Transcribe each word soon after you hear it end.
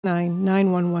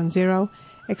9110,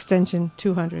 extension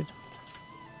 200.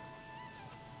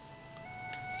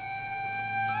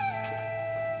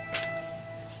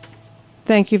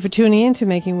 Thank you for tuning in to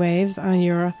Making Waves on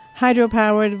your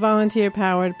hydro-powered,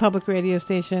 volunteer-powered public radio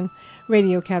station,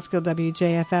 Radio Catskill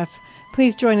WJFF.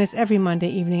 Please join us every Monday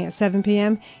evening at 7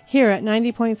 p.m. here at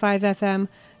 90.5 FM,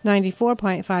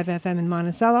 94.5 FM in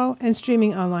Monticello, and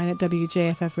streaming online at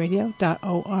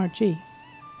wjffradio.org.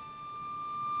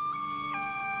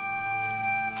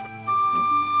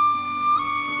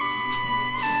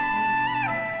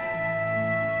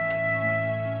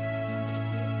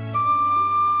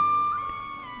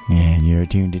 And you're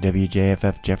tuned to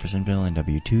WJFF Jeffersonville and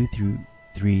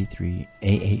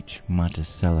W233AH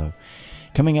Monticello.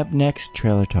 Coming up next,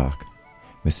 Trailer Talk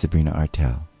with Sabrina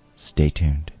Artel. Stay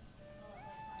tuned.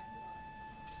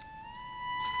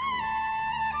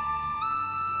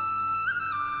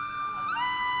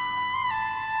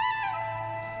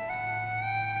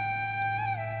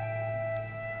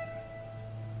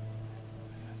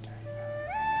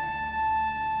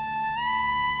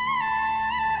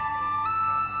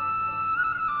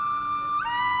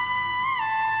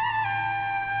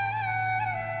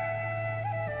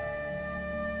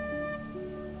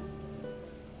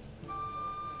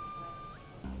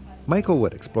 Michael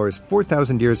Wood explores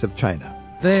 4,000 years of China.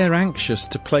 They're anxious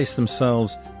to place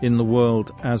themselves in the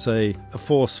world as a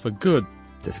force for good.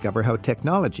 Discover how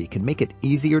technology can make it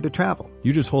easier to travel.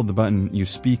 You just hold the button, you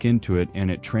speak into it,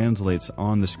 and it translates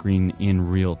on the screen in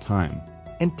real time.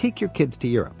 And take your kids to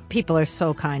Europe. People are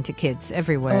so kind to kids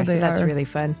everywhere, so that's really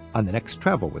fun. On the next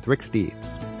Travel with Rick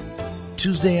Steves.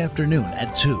 Tuesday afternoon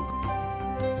at 2.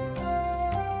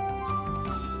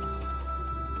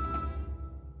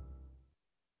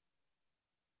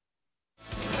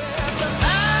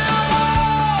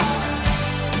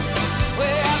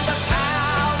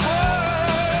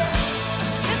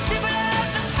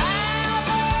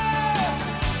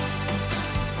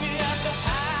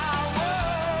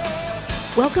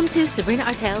 Welcome to Sabrina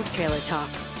Artel's Trailer Talk.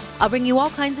 I'll bring you all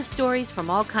kinds of stories from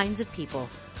all kinds of people.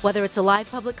 Whether it's a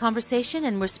live public conversation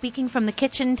and we're speaking from the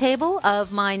kitchen table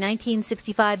of my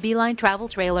 1965 Beeline travel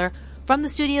trailer, from the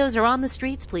studios or on the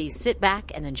streets, please sit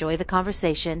back and enjoy the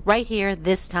conversation right here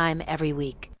this time every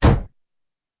week.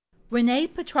 Renee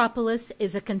Petropoulos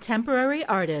is a contemporary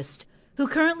artist who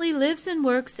currently lives and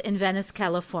works in Venice,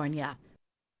 California.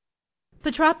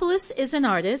 Petropoulos is an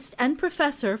artist and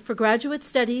professor for graduate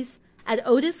studies at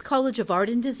Otis College of Art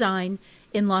and Design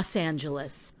in Los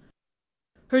Angeles.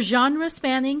 Her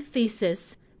genre-spanning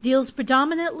thesis deals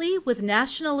predominantly with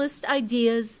nationalist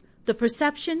ideas, the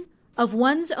perception of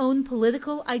one's own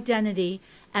political identity,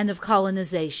 and of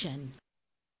colonization.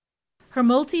 Her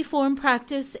multi-form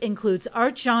practice includes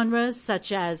art genres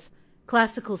such as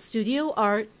classical studio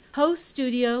art, host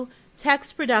studio,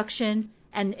 text production,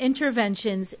 and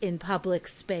interventions in public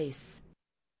space.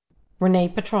 Renee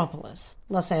Petropoulos,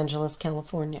 Los Angeles,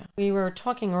 California. We were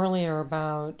talking earlier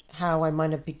about how I might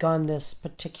have begun this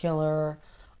particular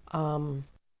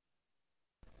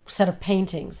set of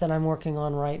paintings that I'm working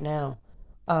on right now.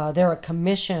 They're a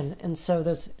commission, and so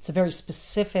it's a very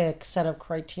specific set of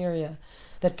criteria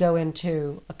that go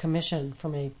into a commission for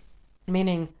me,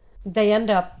 meaning they end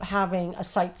up having a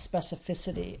site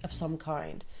specificity of some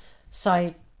kind,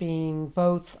 site being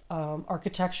both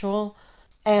architectural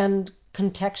and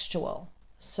contextual.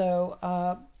 So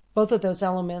both of those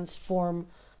elements form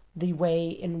the way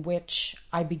in which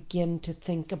I begin to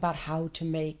think about how to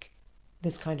make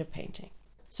this kind of painting.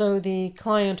 So the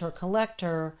client or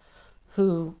collector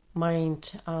who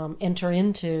might enter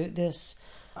into this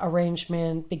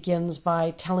arrangement begins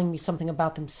by telling me something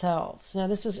about themselves. Now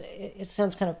it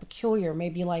sounds kind of peculiar,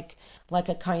 maybe like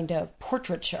a kind of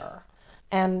portraiture.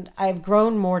 And I've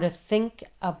grown more to think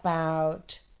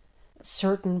about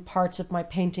certain parts of my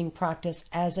painting practice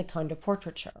as a kind of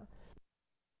portraiture.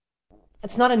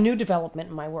 It's not a new development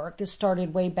in my work. This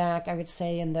started way back, I would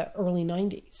say, in the early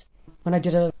 90s, when I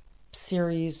did a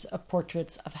series of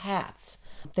portraits of hats.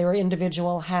 They were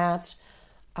individual hats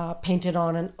painted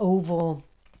on an oval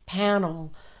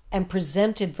panel and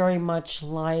presented very much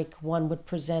like one would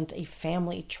present a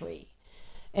family tree.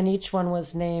 And each one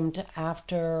was named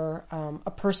after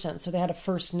a person, so they had a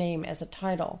first name as a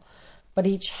title. But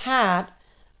each hat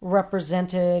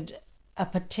represented a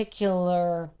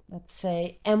particular, let's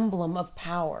say, emblem of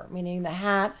power, meaning the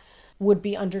hat would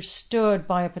be understood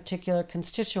by a particular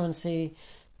constituency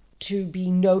to be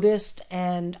noticed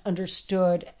and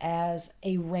understood as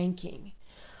a ranking.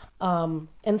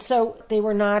 And so they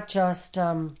were not just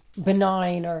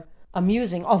benign or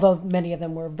amusing, although many of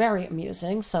them were very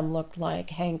amusing. Some looked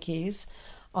like hankies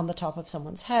on the top of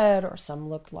someone's head, or some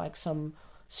looked like some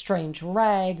strange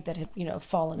rag that had,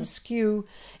 fallen askew.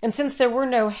 And since there were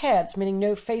no heads, meaning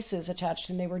no faces attached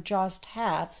to them, they were just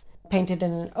hats painted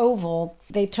in an oval,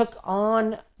 they took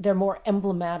on their more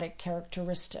emblematic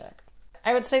characteristic.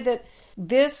 I would say that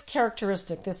this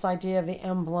characteristic, this idea of the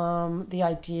emblem, the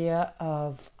idea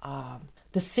of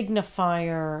the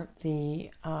signifier,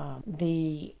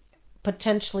 the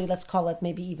potentially, let's call it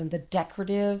maybe even the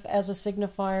decorative as a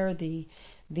signifier,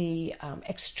 the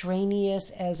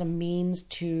extraneous as a means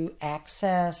to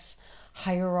access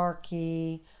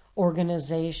hierarchy,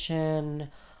 organization,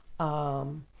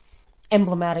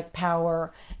 emblematic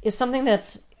power, is something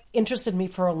that's interested me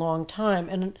for a long time.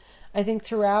 And I think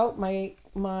throughout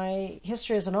my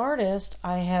history as an artist,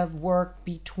 I have worked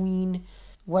between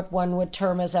what one would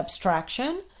term as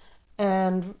abstraction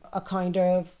and a kind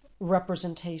of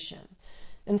representation.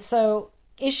 And so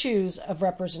issues of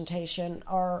representation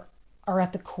are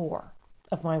at the core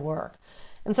of my work.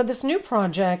 And so this new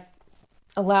project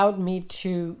allowed me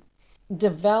to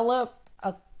develop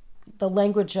the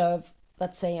language of,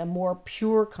 let's say, a more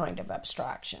pure kind of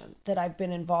abstraction that I've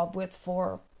been involved with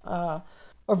or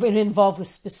been involved with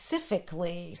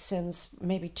specifically since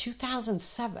maybe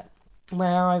 2007,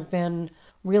 where I've been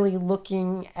really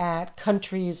looking at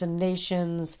countries and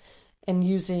nations and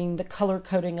using the color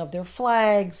coding of their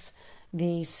flags,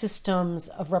 the systems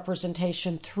of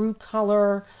representation through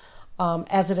color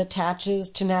as it attaches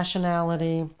to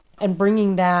nationality, and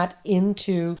bringing that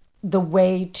into the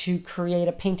way to create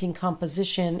a painting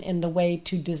composition and the way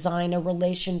to design a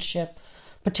relationship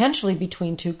potentially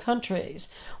between two countries.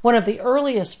 One of the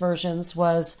earliest versions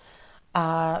was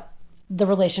the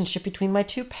relationship between my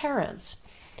two parents.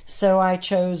 So I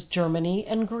chose Germany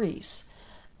and Greece.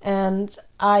 And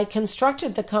I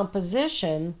constructed the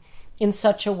composition in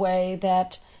such a way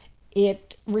that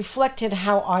it reflected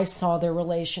how I saw their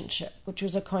relationship, which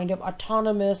was a kind of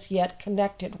autonomous yet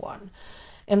connected one.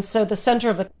 And so the center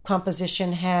of the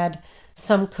composition had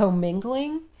some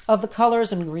commingling of the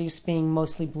colors, in Greece being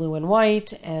mostly blue and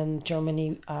white, and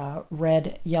Germany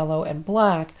red, yellow, and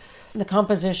black. The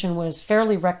composition was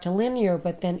fairly rectilinear,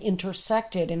 but then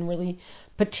intersected in really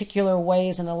particular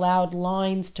ways and allowed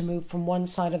lines to move from one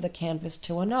side of the canvas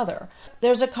to another.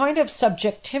 There's a kind of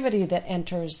subjectivity that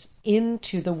enters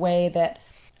into the way that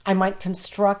I might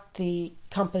construct the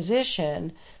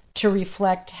composition to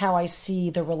reflect how I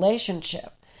see the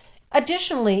relationship.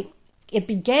 Additionally, it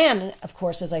began, of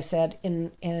course, as I said,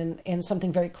 in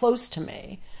something very close to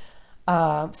me,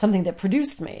 something that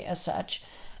produced me as such.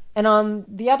 And on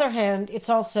the other hand, it's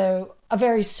also a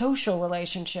very social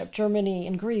relationship. Germany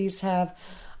and Greece have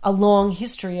a long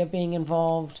history of being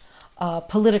involved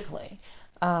politically,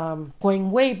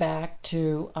 going way back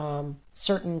to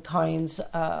certain kinds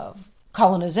of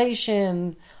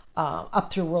colonization,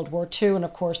 up through World War II, and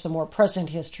of course the more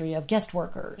present history of guest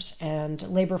workers and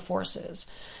labor forces.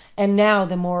 And now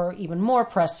the even more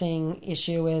pressing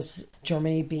issue is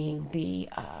Germany being the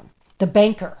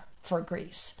banker for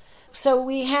Greece. So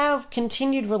we have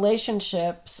continued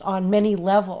relationships on many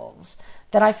levels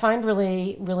that I find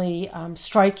really, really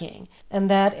striking. And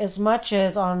that as much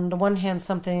as on the one hand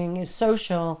something is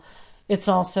social, it's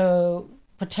also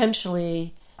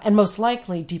potentially and most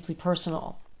likely deeply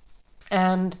personal.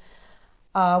 And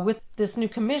with this new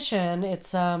commission,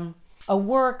 it's a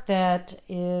work that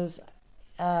is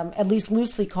at least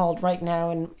loosely called right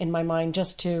now in my mind,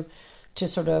 just to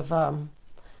sort of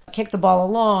kick the ball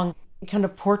along, a kind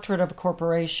of portrait of a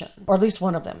corporation, or at least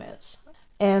one of them is.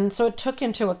 And so it took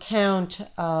into account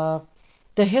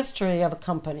the history of a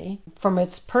company from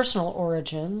its personal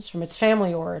origins, from its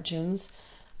family origins,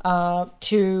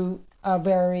 to a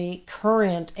very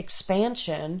current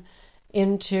expansion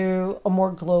into a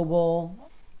more global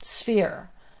sphere.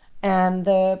 And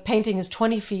the painting is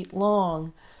 20 feet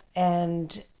long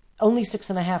and only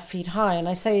 6.5 feet high. And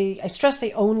I stress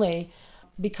the only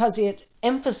because it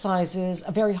emphasizes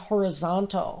a very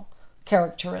horizontal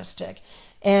characteristic.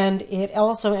 And it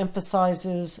also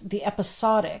emphasizes the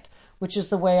episodic, which is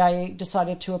the way I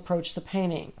decided to approach the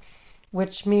painting,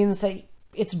 which means that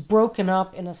it's broken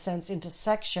up in a sense into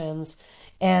sections,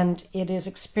 and it is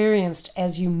experienced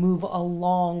as you move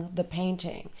along the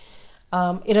painting.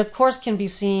 It of course can be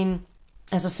seen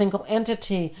as a single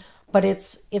entity, but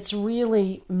it's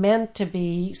really meant to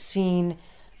be seen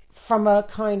from a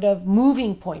kind of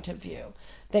moving point of view,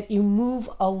 that you move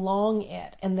along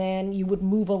it, and then you would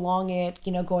move along it,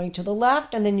 going to the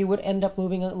left, and then you would end up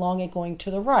moving along it going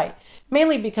to the right,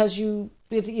 mainly because it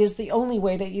is the only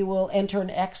way that you will enter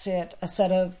and exit a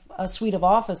suite of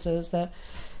offices that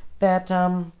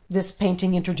this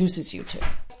painting introduces you to.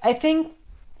 I think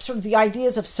sort of the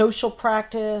ideas of social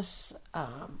practice,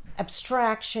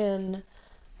 abstraction,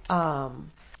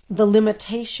 the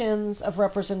limitations of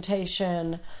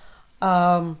representation.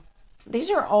 These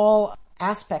are all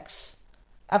aspects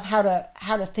of how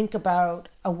to think about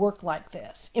a work like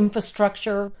this.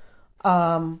 Infrastructure.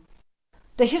 The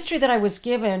history that I was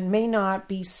given may not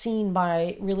be seen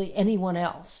by really anyone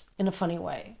else in a funny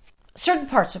way. Certain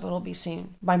parts of it will be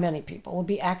seen by many people, will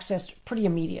be accessed pretty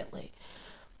immediately.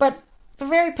 But the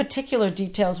very particular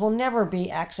details will never be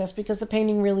accessed because the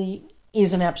painting really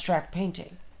is an abstract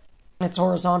painting. It's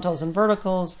horizontals and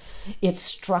verticals, it's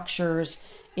structures,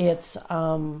 it's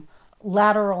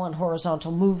lateral and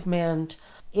horizontal movement.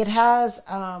 It has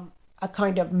a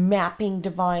kind of mapping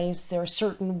device. There are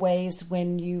certain ways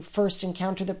when you first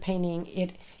encounter the painting,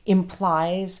 it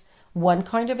implies one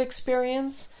kind of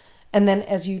experience. And then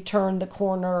as you turn the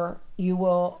corner, you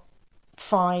will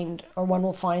find, or one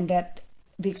will find, that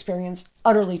the experience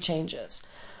utterly changes.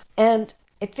 And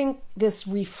I think this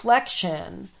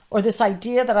reflection, or this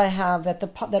idea that I have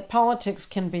that politics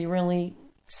can be really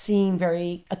seen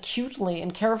very acutely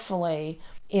and carefully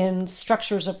in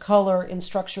structures of color, in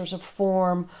structures of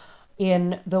form,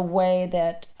 in the way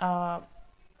that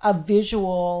a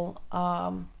visual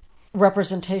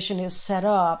representation is set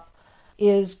up,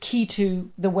 is key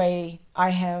to the way I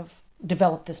have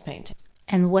developed this painting.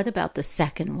 And what about the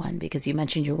second one? Because you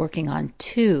mentioned you're working on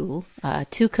two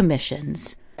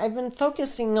commissions. I've been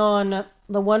focusing on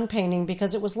the one painting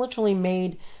because it was literally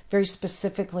made very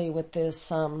specifically with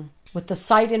this, with the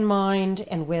sight in mind,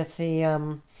 and with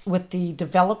the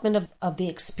development of the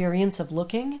experience of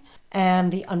looking,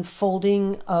 and the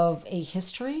unfolding of a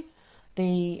history,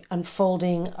 the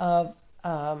unfolding of,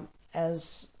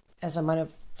 as I might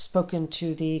have spoken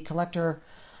to the collector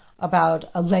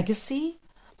about, a legacy.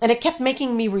 And it kept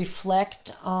making me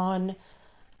reflect on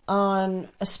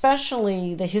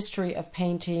especially the history of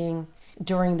painting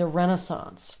during the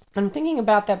Renaissance. I'm thinking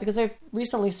about that because I've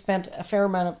recently spent a fair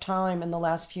amount of time in the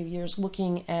last few years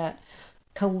looking at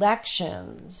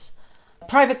collections,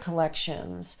 private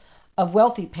collections of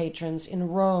wealthy patrons in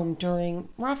Rome during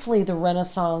roughly the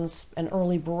Renaissance and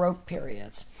early Baroque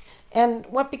periods. And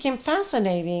what became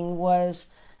fascinating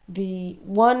was the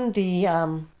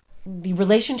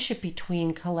relationship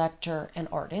between collector and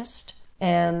artist,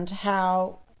 and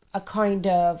how a kind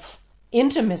of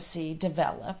intimacy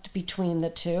developed between the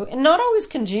two, and not always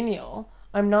congenial.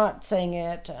 I'm not saying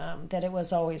that it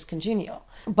was always congenial,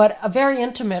 but a very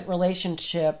intimate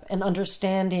relationship and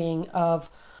understanding of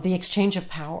the exchange of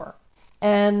power.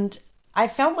 And I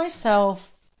felt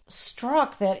myself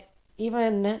struck that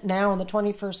even now in the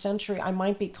 21st century, I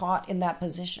might be caught in that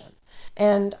position.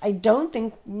 And I don't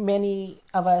think many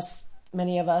of us,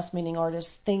 meaning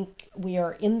artists, think we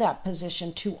are in that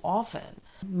position too often,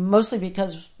 mostly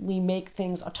because we make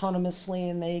things autonomously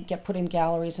and they get put in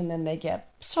galleries and then they get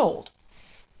sold.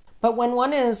 But when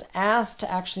one is asked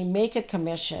to actually make a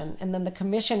commission, and then the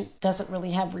commission doesn't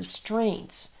really have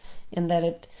restraints in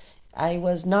that I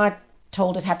was not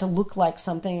told it had to look like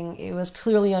something. It was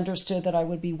clearly understood that I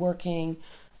would be working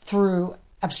through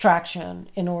abstraction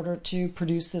in order to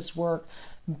produce this work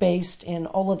based in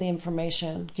all of the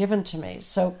information given to me.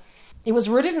 So it was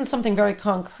rooted in something very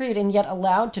concrete and yet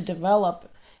allowed to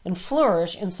develop and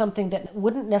flourish in something that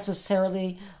wouldn't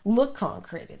necessarily look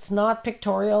concrete. It's not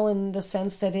pictorial in the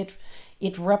sense that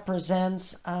it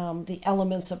represents the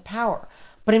elements of power,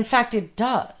 but in fact it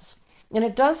does. And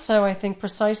it does so, I think,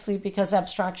 precisely because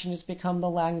abstraction has become the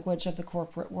language of the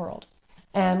corporate world.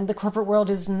 And the corporate world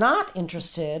is not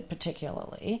interested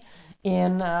particularly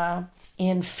in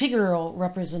figural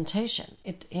representation.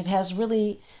 It has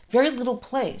really very little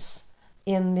place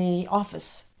in the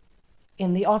office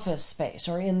space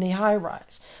or in the high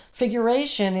rise.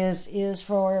 Figuration is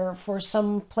for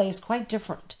some place quite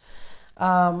different.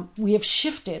 We have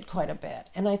shifted quite a bit.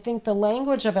 And I think the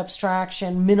language of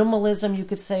abstraction, minimalism, you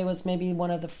could say, was maybe one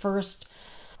of the first,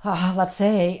 let's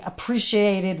say,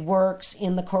 appreciated works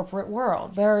in the corporate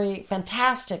world. Very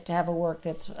fantastic to have a work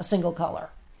that's a single color.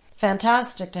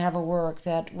 Fantastic to have a work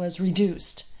that was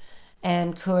reduced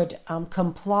and could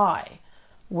comply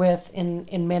with,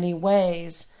 in many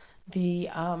ways, the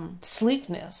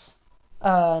sleekness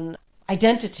and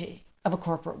identity of a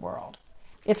corporate world.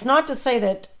 It's not to say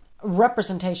that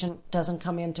representation doesn't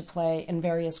come into play in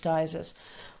various guises,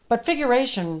 but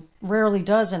figuration rarely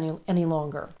does any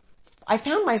longer. I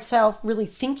found myself really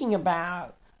thinking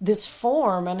about this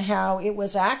form and how it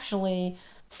was actually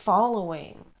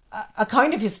following a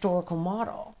kind of historical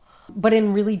model, but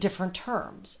in really different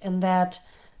terms, and that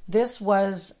this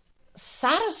was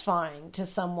satisfying to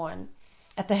someone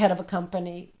at the head of a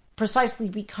company precisely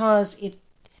because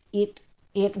it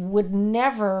would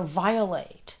never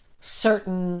violate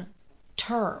certain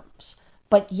terms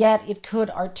but yet it could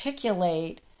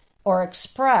articulate or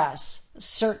express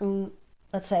certain,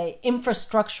 let's say,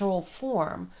 infrastructural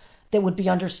form that would be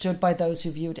understood by those who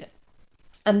viewed it.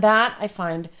 And that I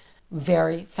find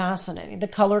very fascinating. The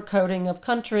color coding of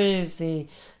countries, the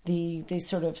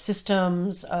sort of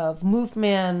systems of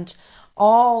movement,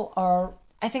 all are,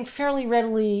 I think, fairly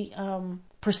readily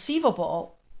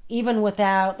perceivable, even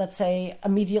without, let's say,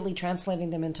 immediately translating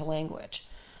them into language.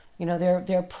 You know,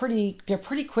 they're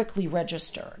pretty quickly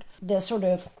registered. The sort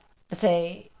of, let's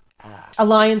say,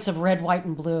 alliance of red, white,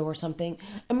 and blue or something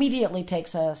immediately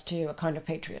takes us to a kind of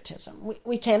patriotism.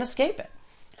 We can't escape it.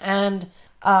 And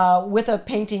with a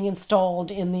painting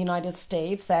installed in the United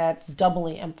States, that's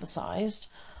doubly emphasized.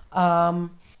 And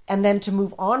then to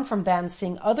move on from that and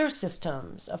seeing other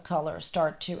systems of color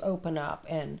start to open up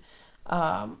and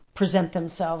present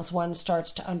themselves, one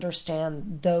starts to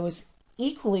understand those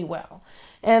equally well.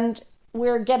 And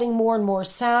we're getting more and more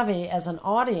savvy as an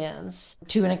audience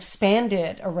to an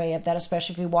expanded array of that,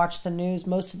 especially if you watch the news.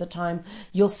 Most of the time,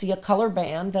 you'll see a color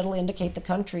band that'll indicate the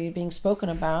country being spoken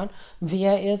about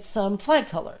via its flag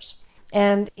colors.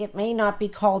 And it may not be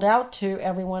called out to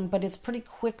everyone, but it's pretty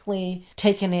quickly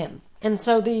taken in. And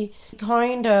so the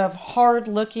kind of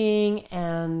hard-looking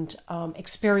and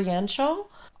experiential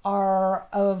are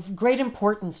of great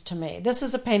importance to me. This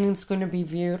is a painting that's going to be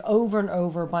viewed over and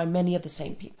over by many of the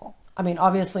same people. I mean,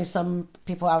 obviously some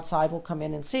people outside will come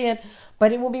in and see it,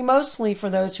 but it will be mostly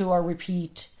for those who are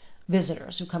repeat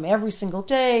visitors, who come every single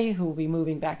day, who will be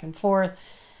moving back and forth.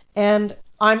 And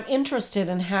I'm interested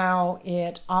in how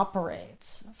it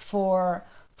operates for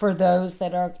those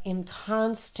that are in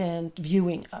constant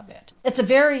viewing of it. It's a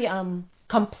very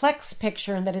complex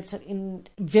picture in that it's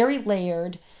very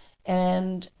layered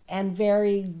and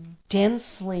very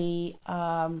densely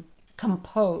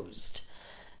composed.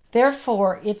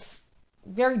 Therefore, it's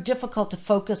very difficult to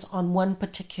focus on one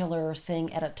particular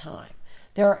thing at a time.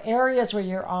 There are areas where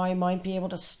your eye might be able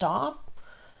to stop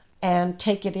and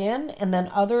take it in, and then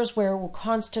others where it will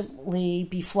constantly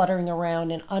be fluttering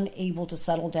around and unable to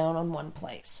settle down on one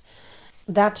place.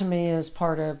 That, to me, is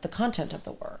part of the content of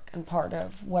the work and part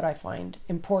of what I find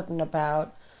important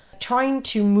about trying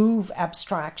to move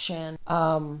abstraction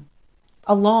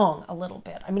along a little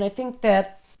bit. I mean, I think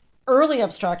that early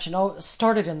abstraction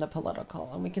started in the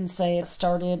political, and we can say it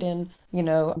started in,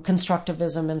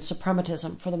 constructivism and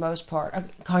suprematism for the most part, a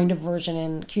kind of version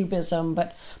in cubism,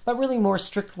 but really more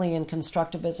strictly in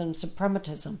constructivism,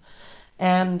 suprematism.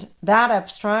 And that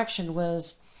abstraction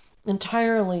was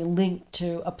entirely linked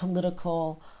to a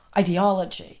political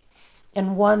ideology,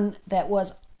 and one that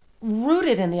was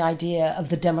rooted in the idea of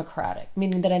the democratic,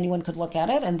 meaning that anyone could look at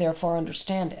it and therefore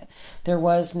understand it. There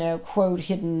was no, quote,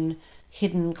 hidden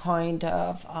kind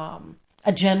of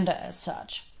agenda as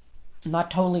such. I'm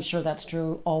not totally sure that's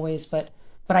true always, but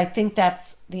I think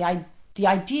that's the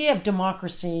idea of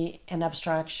democracy and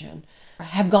abstraction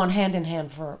have gone hand in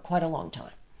hand for quite a long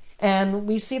time. And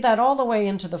we see that all the way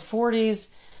into the 40s.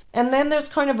 And then there's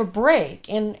kind of a break.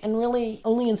 And really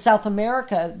only in South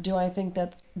America do I think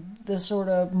that the sort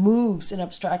of moves in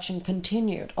abstraction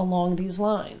continued along these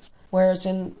lines. Whereas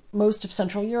in most of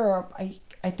Central Europe,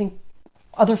 I think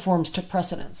other forms took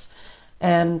precedence,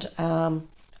 and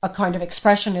a kind of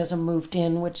expressionism moved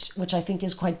in, which I think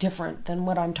is quite different than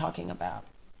what I'm talking about.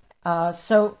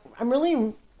 So I'm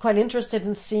really quite interested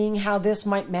in seeing how this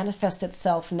might manifest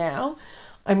itself now.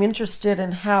 I'm interested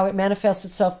in how it manifests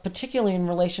itself, particularly in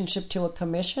relationship to a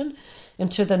commission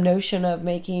and to the notion of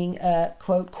making a,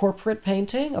 quote, corporate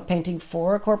painting, a painting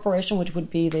for a corporation, which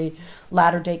would be the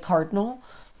latter-day cardinal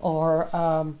or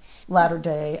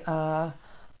latter-day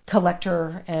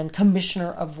collector and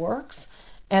commissioner of works,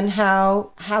 and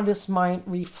how this might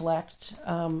reflect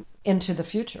into the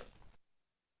future.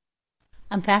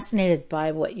 I'm fascinated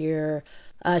by what you're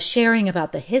sharing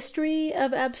about the history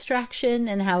of abstraction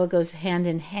and how it goes hand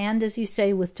in hand, as you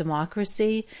say, with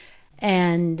democracy.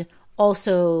 And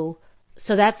also,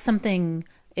 so that's something,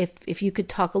 if you could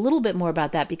talk a little bit more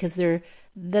about that, because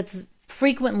that's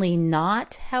frequently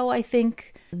not how I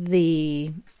think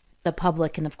the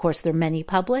public, and of course there are many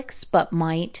publics, but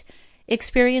might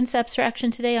experience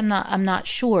abstraction today. I'm not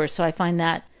sure. So I find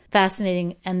that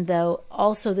fascinating. And though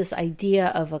also this idea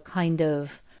of a kind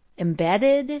of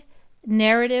embedded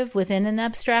narrative within an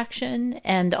abstraction,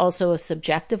 and also a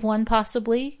subjective one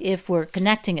possibly, if we're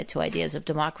connecting it to ideas of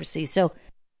democracy. So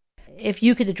if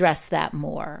you could address that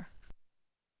more.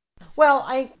 Well,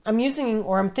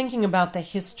 I'm thinking about the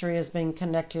history as being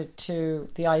connected to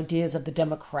the ideas of the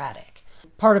democratic.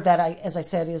 Part of that, as I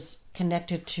said, is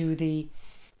connected to the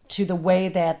way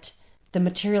that the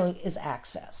material is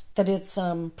accessed, that it's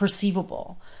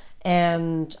perceivable,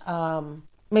 and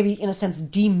maybe in a sense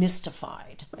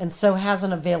demystified, and so has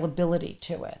an availability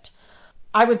to it.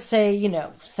 I would say,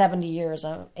 70 years,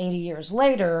 80 years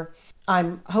later,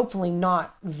 I'm hopefully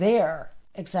not there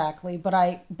exactly, but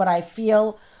I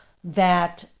feel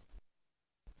that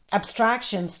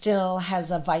abstraction still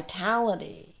has a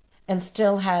vitality and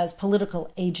still has political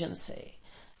agency,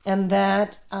 and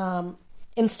that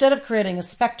instead of creating a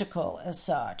spectacle as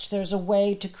such, there's a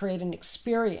way to create an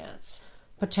experience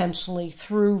potentially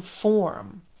through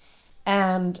form,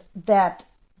 and that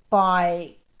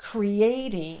by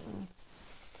creating,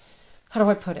 how do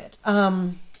I put it,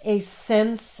 a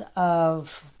sense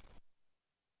of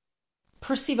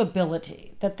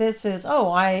perceivability, that this is,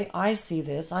 I see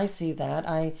this, I see that,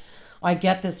 I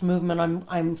get this movement,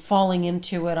 I'm falling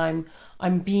into it,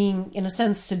 I'm being, in a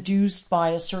sense, seduced by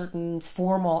a certain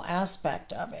formal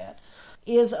aspect of it,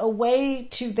 is a way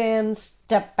to then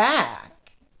step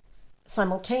back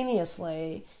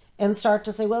simultaneously and start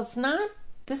to say, well,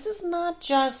 this is not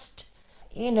just,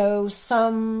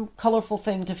 some colorful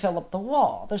thing to fill up the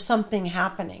wall. There's something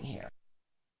happening here.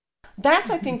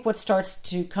 That's, I think, what starts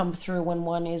to come through when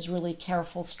one is really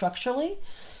careful structurally,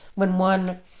 when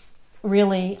one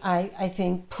really, I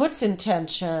think, puts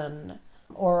intention,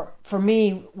 or for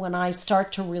me, when I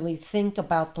start to really think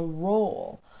about the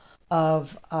role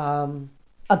of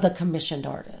the commissioned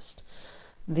artist.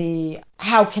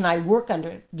 How can I work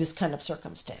under this kind of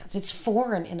circumstance? It's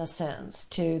foreign, in a sense,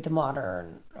 to the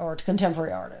modern or to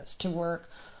contemporary artist to work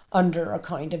under a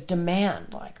kind of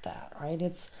demand like that, right?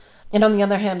 And on the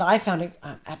other hand, I found it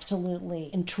absolutely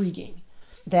intriguing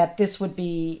that this would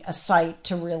be a site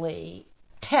to really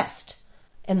test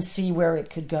and see where it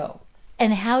could go.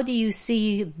 And how do you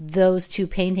see those two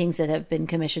paintings that have been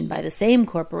commissioned by the same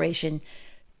corporation?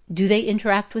 Do they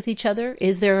interact with each other?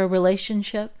 Is there a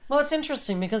relationship? Well, it's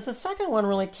interesting because the second one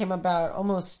really came about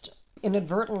almost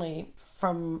inadvertently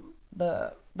from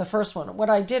the first one. What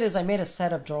I did is I made a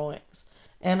set of drawings,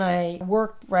 and I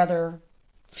worked rather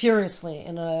furiously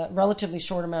in a relatively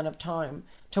short amount of time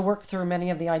to work through many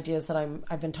of the ideas that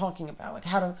I've been talking about, like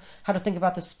how to think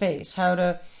about the space,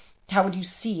 how would you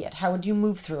see it, how would you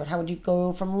move through it, how would you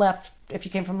go from left if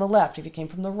you came from the left, if you came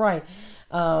from the right.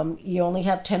 You only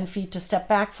have 10 feet to step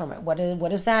back from it. What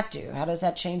does that do? How does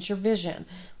that change your vision?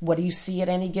 What do you see at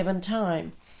any given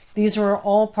time? These were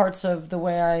all parts of the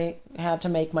way I had to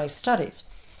make my studies.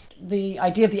 The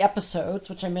idea of the episodes,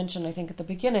 which I mentioned, I think, at the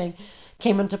beginning,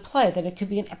 came into play, that it could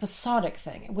be an episodic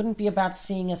thing. It wouldn't be about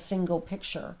seeing a single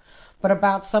picture, but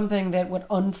about something that would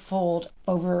unfold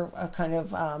over a kind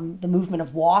of the movement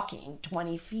of walking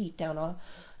 20 feet down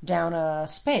a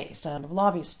space, down a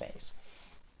lobby space,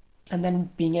 and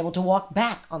then being able to walk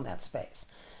back on that space.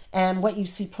 And what you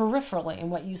see peripherally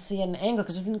and what you see at an angle,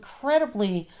 because it's an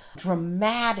incredibly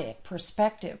dramatic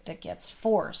perspective that gets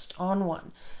forced on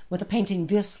one with a painting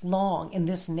this long and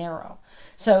this narrow.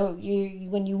 So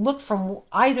when you look from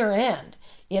either end,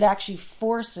 it actually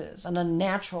forces an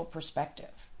unnatural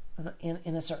perspective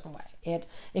in a certain way. It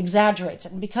exaggerates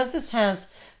it. And because this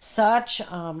has such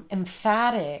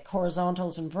emphatic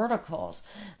horizontals and verticals,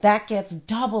 that gets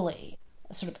doubly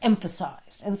sort of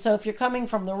emphasized. And so if you're coming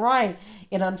from the right,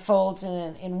 it unfolds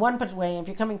in one way. And if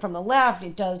you're coming from the left,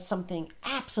 it does something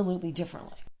absolutely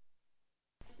differently.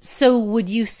 So would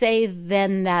you say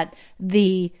then that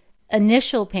the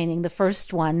initial painting, the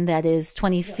first one that is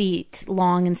 20 feet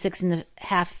long and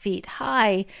 6.5 feet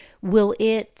high, will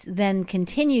it then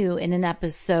continue in an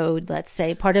episode, let's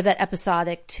say, part of that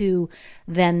episodic to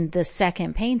then the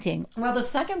second painting? Well, the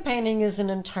second painting is an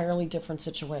entirely different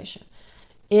situation.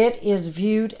 It is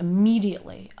viewed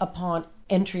immediately upon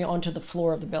entry onto the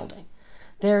floor of the building.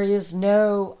 There is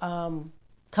no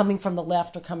coming from the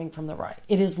left or coming from the right.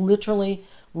 It is literally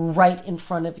right in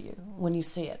front of you when you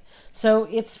see it. So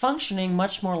it's functioning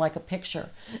much more like a picture.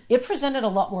 It presented a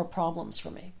lot more problems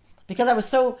for me because I was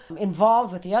so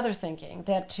involved with the other thinking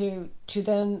that to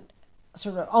then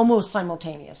sort of almost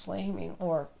simultaneously,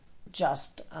 or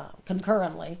just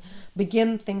concurrently,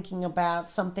 begin thinking about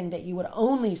something that you would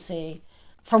only see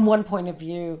from one point of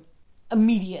view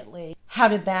immediately. How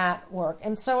did that work?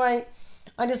 And so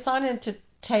I decided to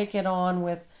take it on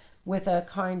with a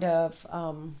kind of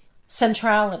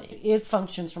centrality. It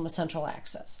functions from a central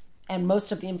axis, and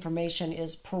most of the information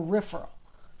is peripheral.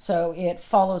 So it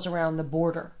follows around the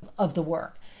border of the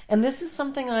work. And this is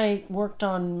something I worked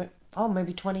on,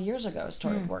 maybe 20 years ago,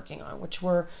 started working on, which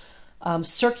were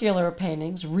circular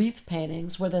paintings, wreath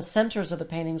paintings, where the centers of the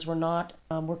paintings were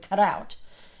cut out,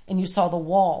 and you saw the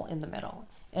wall in the middle.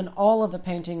 And all of the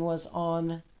painting was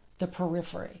on the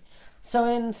periphery. So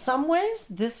in some ways,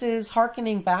 this is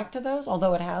hearkening back to those,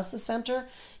 although it has the center.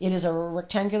 It is a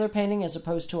rectangular painting as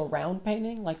opposed to a round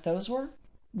painting like those were.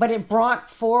 But it brought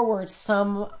forward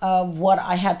some of what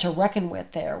I had to reckon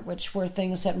with there, which were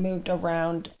things that moved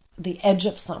around the edge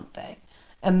of something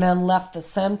and then left the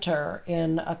center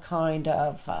in a kind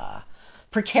of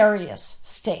precarious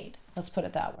state. Let's put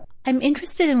it that way. I'm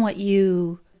interested in what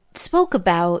you spoke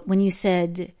about when you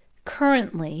said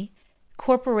currently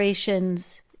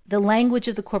corporations, the language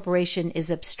of the corporation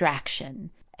is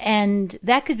abstraction. And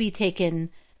that could be taken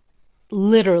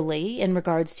literally in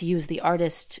regards to use the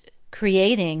artist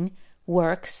creating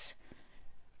works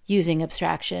using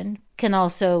abstraction, can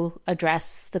also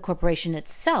address the corporation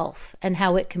itself and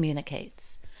how it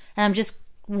communicates. And I'm just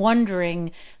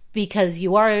wondering, because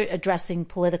you are addressing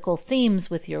political themes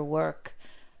with your work,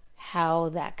 how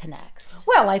that connects.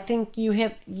 Well, I think you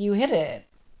hit it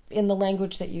in the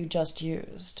language that you just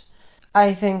used.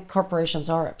 I think corporations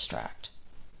are abstract,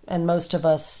 and most of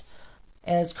us,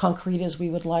 as concrete as we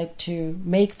would like to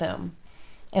make them,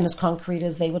 and as concrete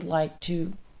as they would like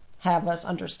to have us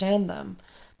understand them,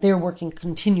 they're working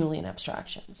continually in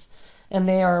abstractions. And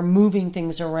they are moving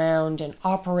things around and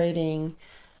operating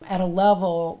at a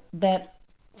level that,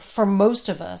 for most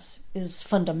of us, is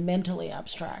fundamentally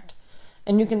abstract.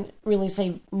 And you can really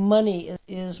say money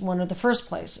is one of the first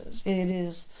places. It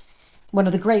is one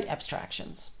of the great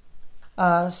abstractions.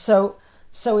 So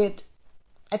it,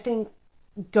 I think,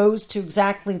 goes to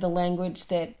exactly the language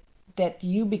that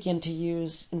you begin to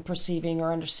use in perceiving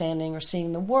or understanding or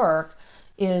seeing the work.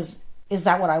 Is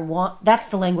that what I want? That's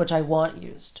the language I want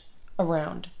used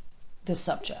around this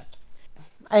subject.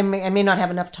 I may not have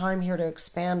enough time here to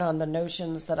expand on the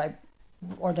notions the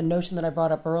notion that I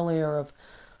brought up earlier of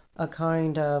a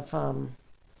kind of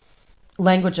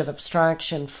language of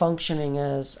abstraction functioning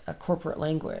as a corporate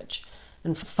language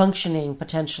and functioning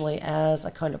potentially as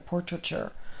a kind of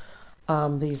portraiture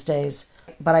these days.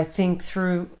 But I think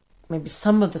through maybe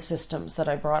some of the systems that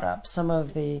I brought up, some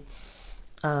of the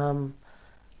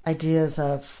ideas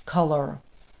of color,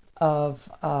 of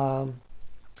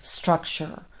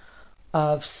structure,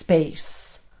 of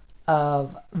space,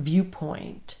 of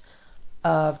viewpoint,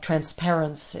 of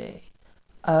transparency,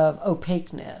 of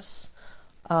opaqueness,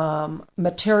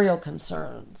 material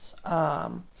concerns,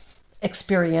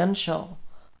 experiential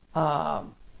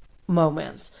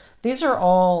moments. These are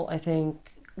all, I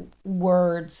think,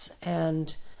 words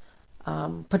and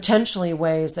potentially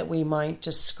ways that we might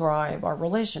describe our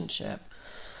relationship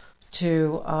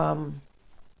to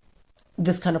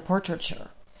this kind of portraiture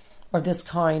or this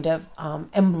kind of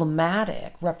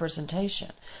emblematic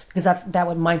representation, because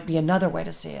that might be another way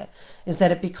to see it, is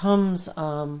that it becomes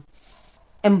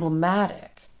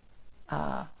emblematic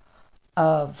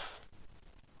of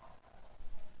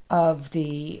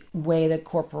the way that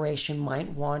corporation might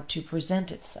want to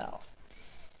present itself,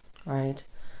 right?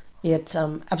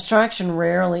 Abstraction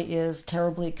rarely is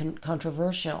terribly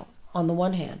controversial on the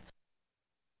one hand.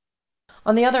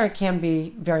 On the other, it can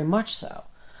be very much so.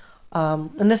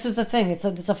 And this is the thing; it's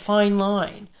a fine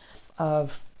line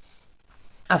of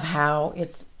how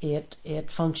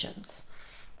it functions,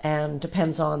 and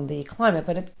depends on the climate.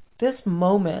 But at this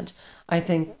moment, I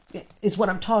think, is what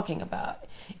I'm talking about.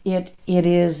 It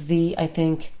is the, I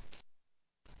think,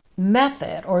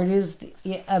 method, or it is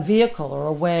a vehicle or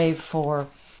a way for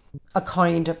a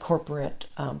kind of corporate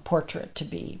portrait to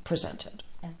be presented.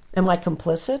 Am I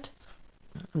complicit?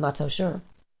 I'm not so sure.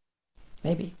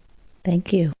 Maybe.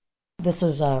 Thank you. This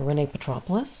is Renee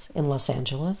Petropoulos in Los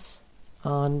Angeles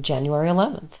on January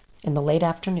 11th in the late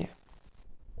afternoon,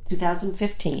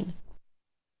 2015.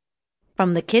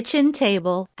 From the kitchen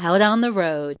table out on the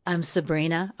road, I'm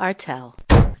Sabrina Artel.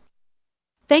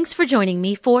 Thanks for joining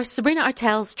me for Sabrina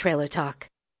Artel's Trailer Talk.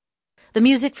 The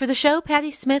music for the show, Patti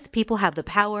Smith, People Have the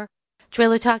Power.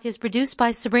 Trailer Talk is produced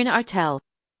by Sabrina Artel.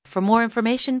 For more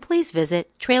information, please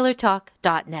visit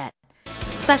trailertalk.net.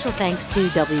 Special thanks to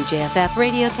WJFF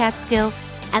Radio Catskill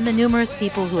and the numerous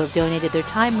people who have donated their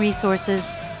time, resources,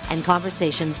 and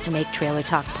conversations to make Trailer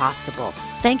Talk possible.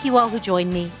 Thank you all who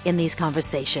joined me in these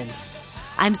conversations.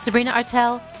 I'm Sabrina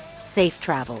Artel. Safe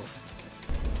travels.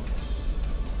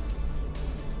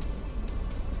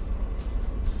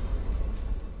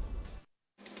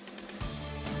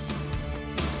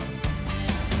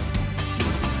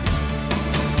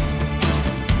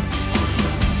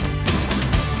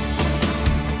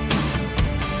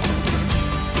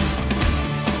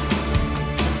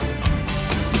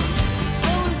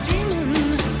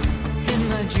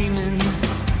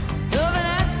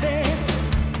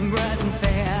 Bright and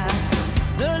fair,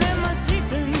 don't let my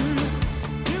sleeping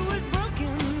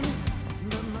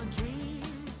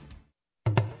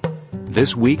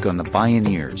This week on The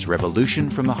Bioneers, Revolution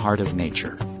from the Heart of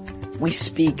Nature. We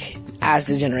speak as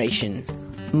the generation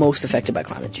most affected by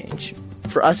climate change.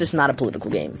 For us, it's not a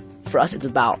political game. For us, it's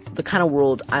about the kind of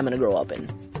world I'm going to grow up in.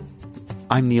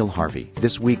 I'm Neil Harvey.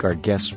 This week, our guests